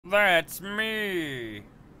That's me.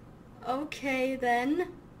 Okay, then.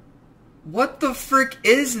 What the frick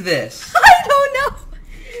is this? I don't know.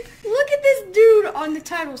 Look at this dude on the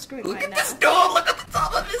title screen Look right at now. this dog. Look at the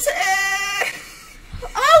top of his head.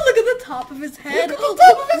 Oh, look at the top of his head. Look at the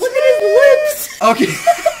top of his Look head. at his lips.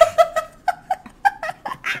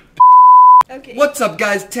 Okay. Okay. What's up,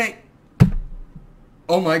 guys? Tank.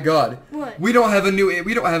 Oh my God. What? We don't have a new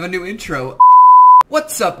intro.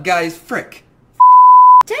 What's up, guys? Frick.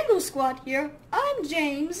 Tango Squad here. I'm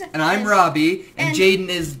James. And I'm Robbie. And Jaden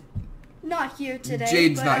is not here today.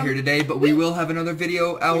 Jaden's not here today, but we will have another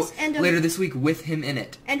video out later this week with him in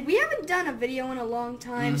it. And we haven't done a video in a long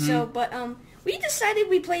time, but we decided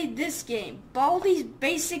we played this game, Baldi's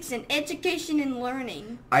Basics in Education and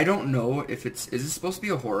Learning. I don't know if is it supposed to be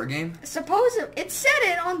a horror game? Suppose it said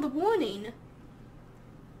it on the warning.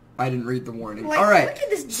 I didn't read the warning. Like, All right. look at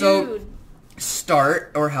this dude. So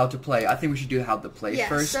start or how to play. I think we should do how to play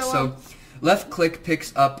first. So left click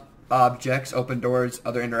picks up objects, open doors,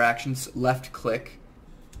 other interactions. Left click.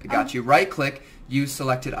 I got you. Right click, use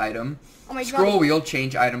selected item. Oh my Scroll God. wheel,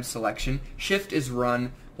 change item selection. Shift is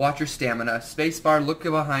run. Watch your stamina. Spacebar, look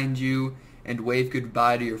behind you, and wave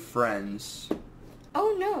goodbye to your friends.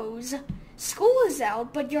 Oh noes. School is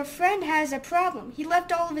out, but your friend has a problem. He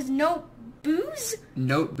left all of his booze?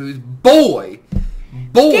 Note booze. Boy!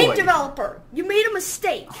 Game developer, you made a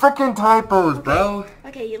mistake. Frickin' typos, bro.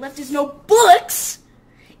 Okay, he left his notebooks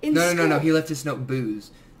in school. No. He left his note booze.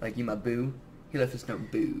 Like, you my boo? He left his note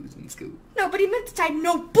booze in school. No, but he meant to type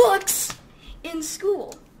notebooks in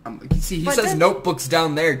school. See, he says notebooks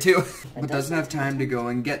down there, too. But doesn't have time to go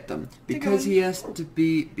and get them. Because he has to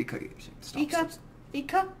be... Because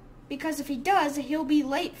if he does, he'll be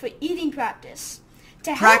late for eating practice.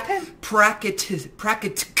 To help him... Practice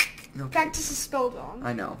Practice is spelled wrong.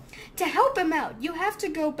 I know. To help him out, you have to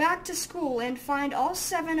go back to school and find all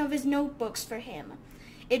 7 of his notebooks for him.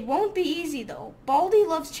 It won't be easy, though. Baldi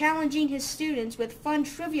loves challenging his students with fun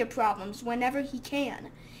trivia problems whenever he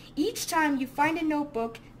can. Each time you find a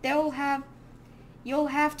notebook, you'll have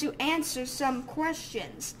to answer some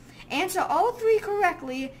questions. Answer all 3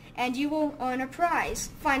 correctly, and you will earn a prize.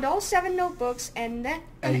 Find all 7 notebooks, and then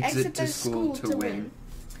exit the school to win.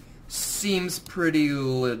 Seems pretty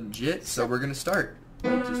legit, so we're gonna start.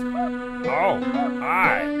 Oh,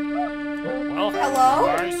 hi. Welcome Hello?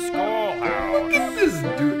 to my schoolhouse. Look at this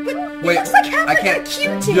dude. Wait, looks like I can't.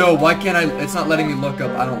 Q-tip. Yo, why can't I? It's not letting me look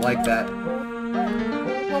up. I don't like that.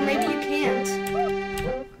 Well, maybe you can't.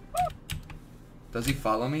 Does he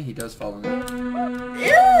follow me? He does follow me.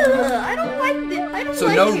 Ew, I don't like this. I don't So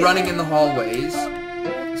like no it. running in the hallways.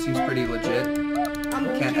 Seems pretty legit.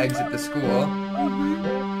 Can't exit the school.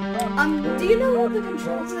 Do you know all the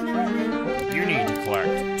controls and everything? You need to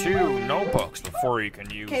collect 2 notebooks before you can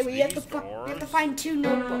use Okay, we have to find 2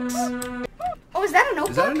 notebooks. Oh, is that a notebook?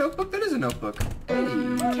 Is that a notebook? That is a notebook. Hey.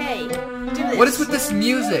 Okay, do this. What is with this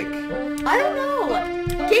music? I don't know.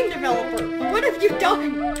 Game developer, what have you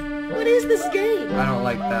done? What is this game? I don't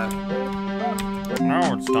like that.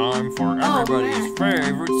 Now it's time for everybody's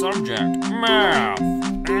favorite subject, math.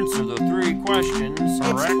 Answer the 3 questions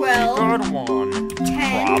correctly. 12, Good one.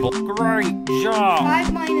 10. Problem. Great job.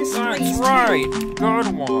 5 minus 3 That's is 2. right. Good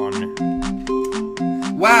one.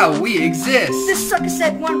 Wow, we exist. This sucker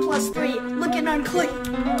said 1 plus 3. Looking unclean.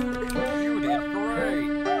 You did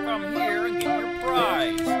great. Come here and get your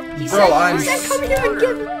prize. He Bro, said come here and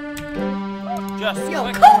give it. Just Yo,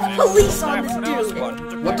 click call on the it. police on this Left mouse dude. button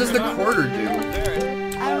to What does the pick it up. quarter do?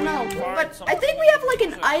 I don't know, but I think we have like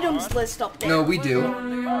an items list up there. No, we do.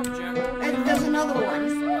 And there's another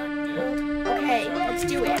one. Okay, let's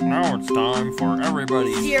do it. Now it's time for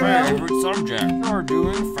everybody's 0. favorite subject. You're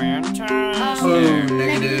doing fantastic. Oh,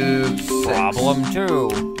 negative 6. Problem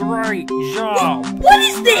 2. Great job. What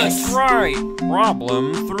is this? That's right.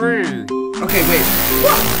 Problem 3. Okay, wait.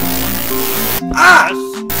 What? Ah!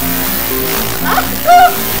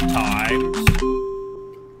 Times.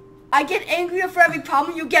 I get angrier for every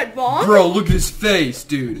problem you get wrong? Bro, look at his face,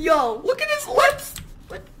 dude. Yo. Look at his lips.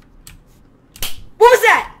 What was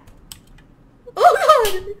that?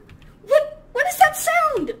 Oh god! What is that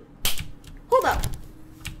sound? Hold up.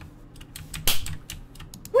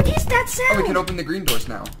 What is that sound? Oh, we can open the green doors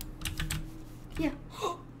now. Yeah.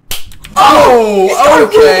 Oh, He's got a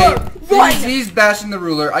okay. ruler. Run. He's bashing the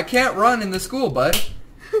ruler. I can't run in the school, bud. He's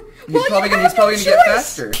Well, probably you gonna have no get choice.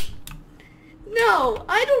 faster. No,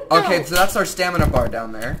 I don't know. Okay, so that's our stamina bar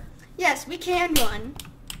down there. Yes, we can run.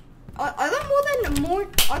 Are there more?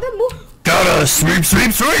 Are there more? Gotta sweep.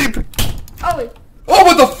 Oh, wait. Oh,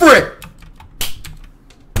 what the frick?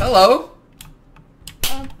 Hello?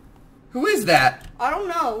 Um, Who is that? I don't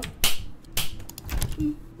know.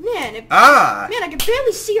 man, man, I can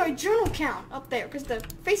barely see our journal count up there because the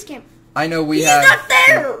face cam. I know He's not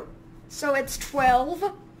there! So it's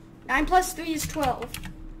 12. 9 plus 3 is 12.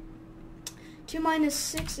 2 minus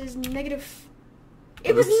 6 is negative...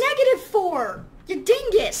 It was negative 4! You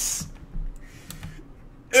dingus!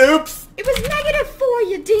 Oops! It was negative 4,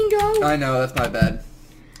 you dingo! I know, that's my bad.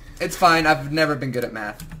 It's fine, I've never been good at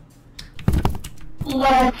math.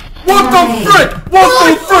 What the frick? What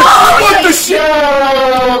the frick? What the shit?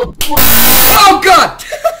 Oh god!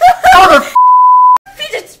 Mother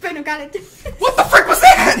Fidget spinner got it. What the frick was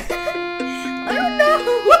that? I don't know.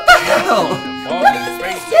 What the hell?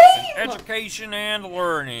 Education and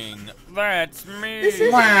learning. That's me.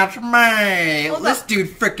 That's me. This dude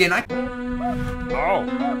frickin' Oh,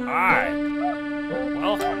 hi.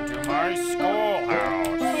 Welcome to my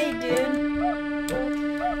schoolhouse. Hey, dude.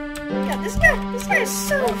 Yeah, this guy is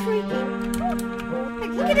so freaky.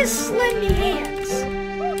 Like, look at his slendy hands.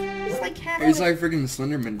 He's like half. He's like freaking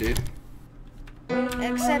Slenderman, dude.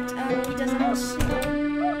 Except, he doesn't have a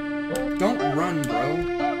suit. Don't run, bro.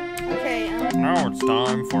 Okay, Now it's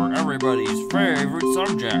time for everybody's favorite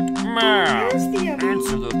subject, math.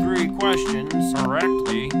 Answer the 3 questions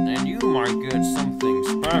correctly, and you might get something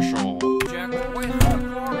special.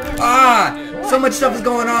 So much stuff is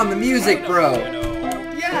going on. The music, bro.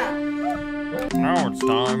 Yeah. Now it's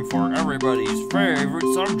time for everybody's favorite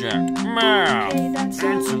subject, math. Okay, that's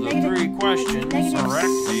Answer the 3 questions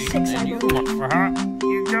correctly, and you might...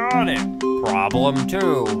 You got it. Problem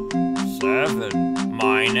 2. 7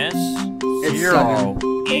 minus 0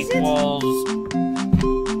 equals...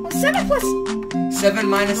 Well, 7 plus... 7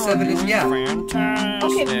 minus 7 is, yeah. Fantastic.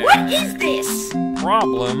 Okay, what is this?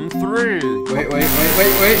 Problem 3. Wait.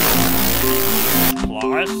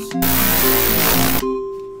 Plus...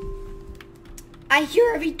 I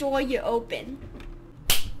hear every door you open.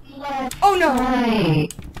 Oh no!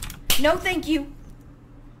 No, thank you.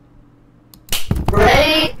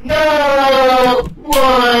 Ready, go!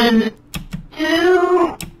 1,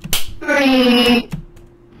 2, 3,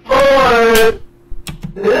 4.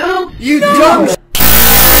 You dumb.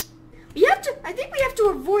 We have to. I think we have to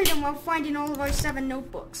avoid him while finding all of our 7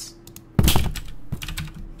 notebooks.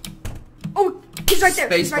 Oh, he's right there.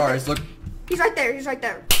 Space bars. Look. He's right there. He's right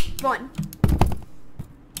there. Run.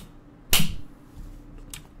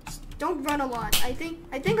 Don't run a lot. I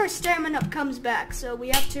think our stamina comes back, so we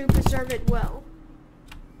have to preserve it well.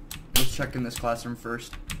 Let's check in this classroom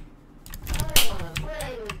first.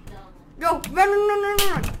 Go!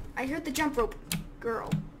 Run! I heard the jump rope, girl.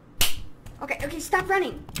 Okay, stop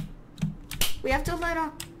running. We have to let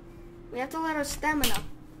our stamina.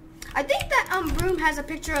 I think that room has a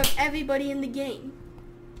picture of everybody in the game.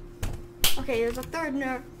 Okay, there's a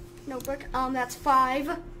 3rd notebook. That's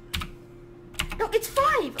 5. No, it's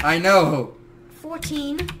 5. I know.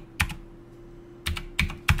 14.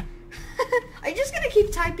 I'm just gonna keep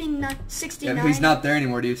typing 69. Yeah, he's not there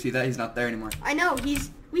anymore. Do you see that? He's not there anymore. I know.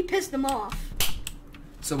 We pissed him off.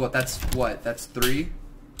 So what? That's 3?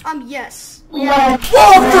 Yes. Whoa,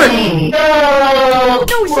 frick! No,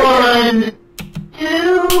 1,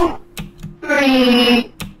 2,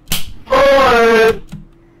 3, 4.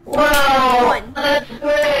 Wow. 1. That's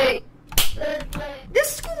great.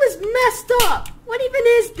 This school is messed up. What even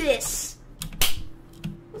is this?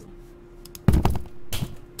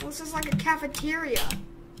 This is like a cafeteria.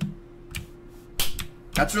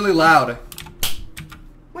 That's really loud.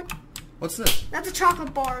 What? What's this? That's a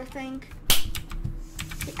chocolate bar, I think.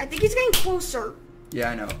 I think he's getting closer.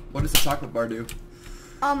 Yeah, I know. What does the chocolate bar do?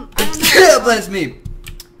 I don't know. Bless me.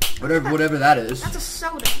 Whatever that is. That's a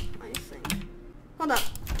soda, I think. Hold up.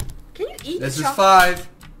 Can you eat This the is chocolate? 5.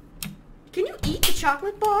 Can you eat the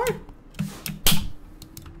chocolate bar?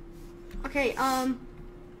 Okay,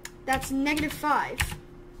 that's negative 5.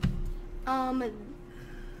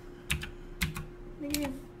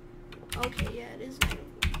 Negative. Okay, yeah, it is negative.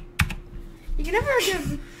 You can never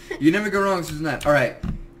give. You never go wrong with using that. All right,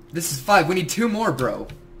 this is 5. We need 2 more, bro.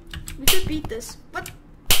 We should beat this. What?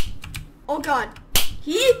 Oh God,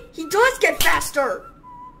 he does get faster.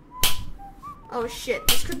 Oh shit,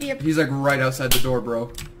 this could be a. He's like right outside the door,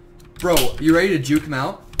 bro. Bro, you ready to juke him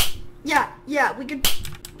out? Yeah, we could.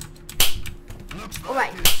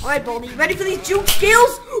 Alright, Baldi, you ready for these juke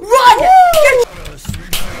skills? Run!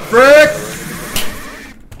 Frick!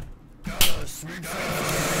 What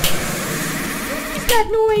is that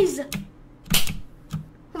noise?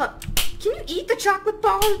 Hold up. Can you eat the chocolate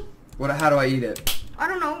bar? How do I eat it? I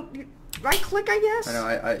don't know. Right click, I guess? I know,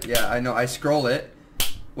 yeah, I know. I scroll it.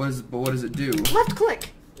 But what does it do? Left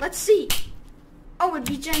click. Let's see. Oh, it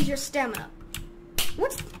regens your stamina.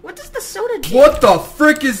 What does the soda do? What the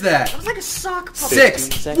frick is that? It was like a sock puppet.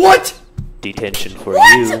 6. What? Detention for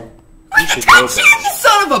What? you. You should know Detention, better. you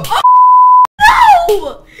son of a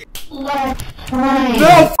No! Let's play. No,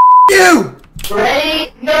 f you!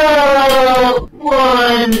 Ready? Go!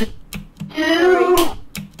 1, 2,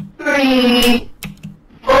 3,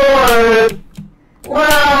 4.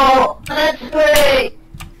 Well, let's play.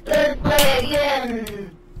 Let's play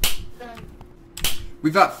again.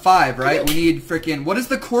 We've got 5, right? We need frickin'. What does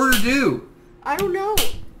the quarter do? I don't know.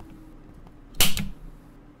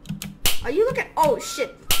 Are you looking? Oh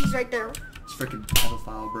shit, he's right there. It's frickin'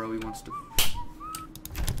 pedophile, bro. He wants to.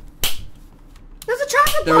 There's a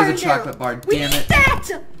chocolate There bar. was a chocolate bar. We Damn need it. that.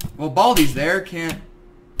 Well, Baldi's there. Can't.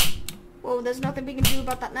 Well, there's nothing we can do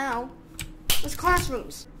about that now. There's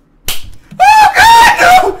classrooms. Oh God!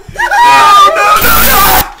 No! Oh no! No!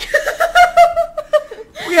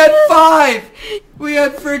 No! We had 5. We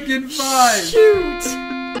had frickin' 5. Shoot.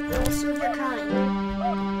 They'll serve your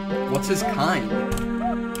kind. What's his kind?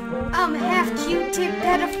 Half Q-tip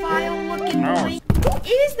pedophile looking No. boy. Who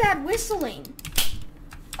is that whistling?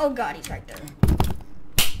 Oh God, he's right there.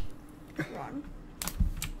 Run.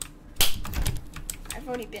 I've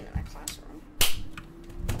already been in that classroom.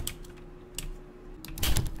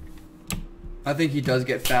 I think he does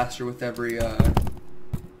get faster with every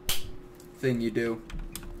thing you do.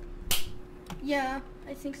 Yeah,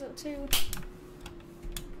 I think so too.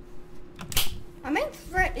 My main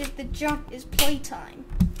threat is the junk is playtime.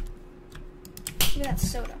 Look at that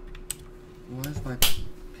soda. Why is my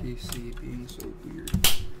PC being so weird?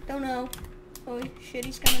 Don't know. Oh shit,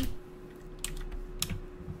 he's coming.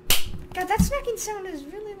 God, that smacking sound is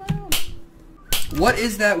really loud. What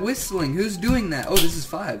is that whistling? Who's doing that? Oh, this is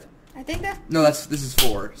 5. I think that. No, this is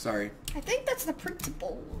 4. Sorry. I think that's the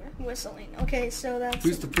principal whistling. Okay, so that's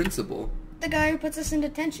Who's the principal? the guy who puts us in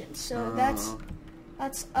detention. So that's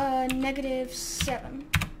 -7.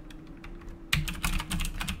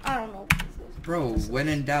 I don't know. Bro, when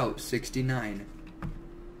in doubt, 69.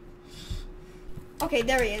 Okay,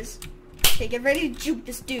 there he is. Okay, get ready to juke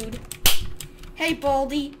this dude. Hey,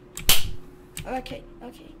 Baldi. Okay.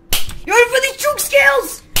 You ready for these juke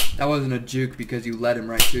skills? That wasn't a juke because you led him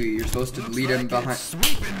right to you. You're supposed to lead him behind.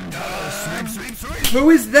 Who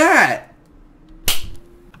is that?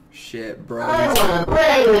 Shit, bro. I wanna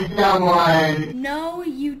play with someone. No,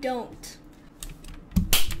 you don't.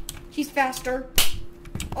 He's faster.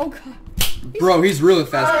 Oh God. Bro, he's really I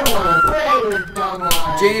fast. wanna play with someone.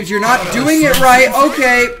 James, you're not doing it right.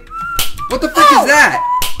 Okay. What the fuck is that?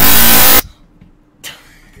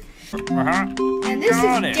 And this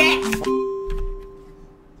Got is it. death.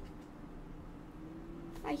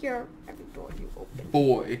 I hear every door you open.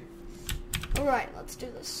 Boy. Alright, let's do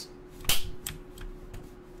this.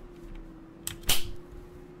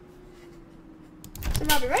 So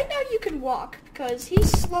Robbie, right now you can walk because he's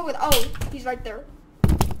slow with. Oh, he's right there.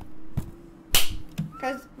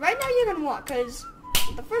 Because right now you can walk because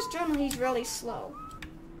the first journal he's really slow.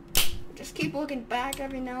 Just keep looking back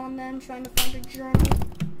every now and then trying to find a journal.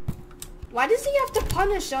 Why does he have to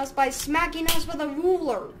punish us by smacking us with a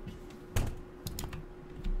ruler?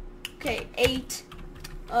 Okay, 8,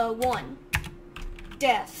 1.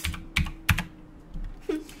 Death.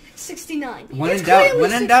 69. When It's in doubt, clearly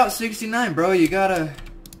when in doubt, 69, bro. You gotta.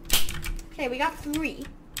 Okay, we got 3.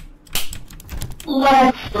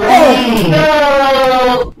 Let's play.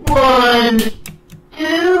 Go. 1,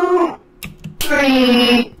 2,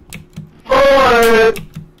 3, 4.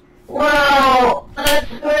 Well, let's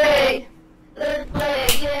play. Let's play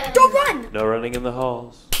again. Don't run! No running in the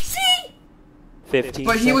halls. See? 15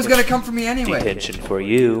 But he was seconds. gonna come for me anyway. Detention for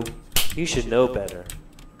you. You should know better.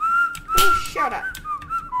 Oh, shut up.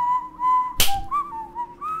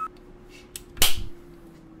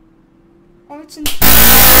 Oh, it's in.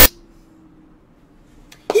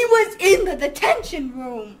 He was in the detention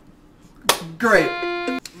room. Great.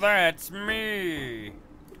 That's me.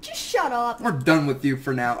 Just shut up. We're done with you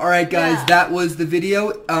for now. Alright guys, Yeah. that was the video.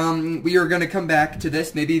 We are gonna come back to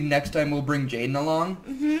this. Maybe next time we'll bring Jaden along.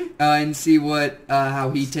 And see what how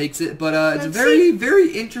he takes it. But it's a Let's very, see. very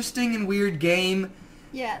interesting and weird game.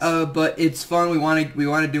 Yes. But it's fun. We want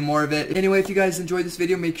to do more of it. Anyway, if you guys enjoyed this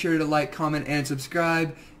video, make sure to like, comment, and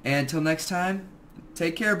subscribe. And until next time,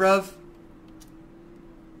 take care, bruv.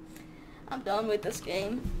 I'm done with this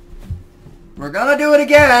game. We're gonna do it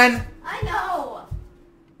again. I know.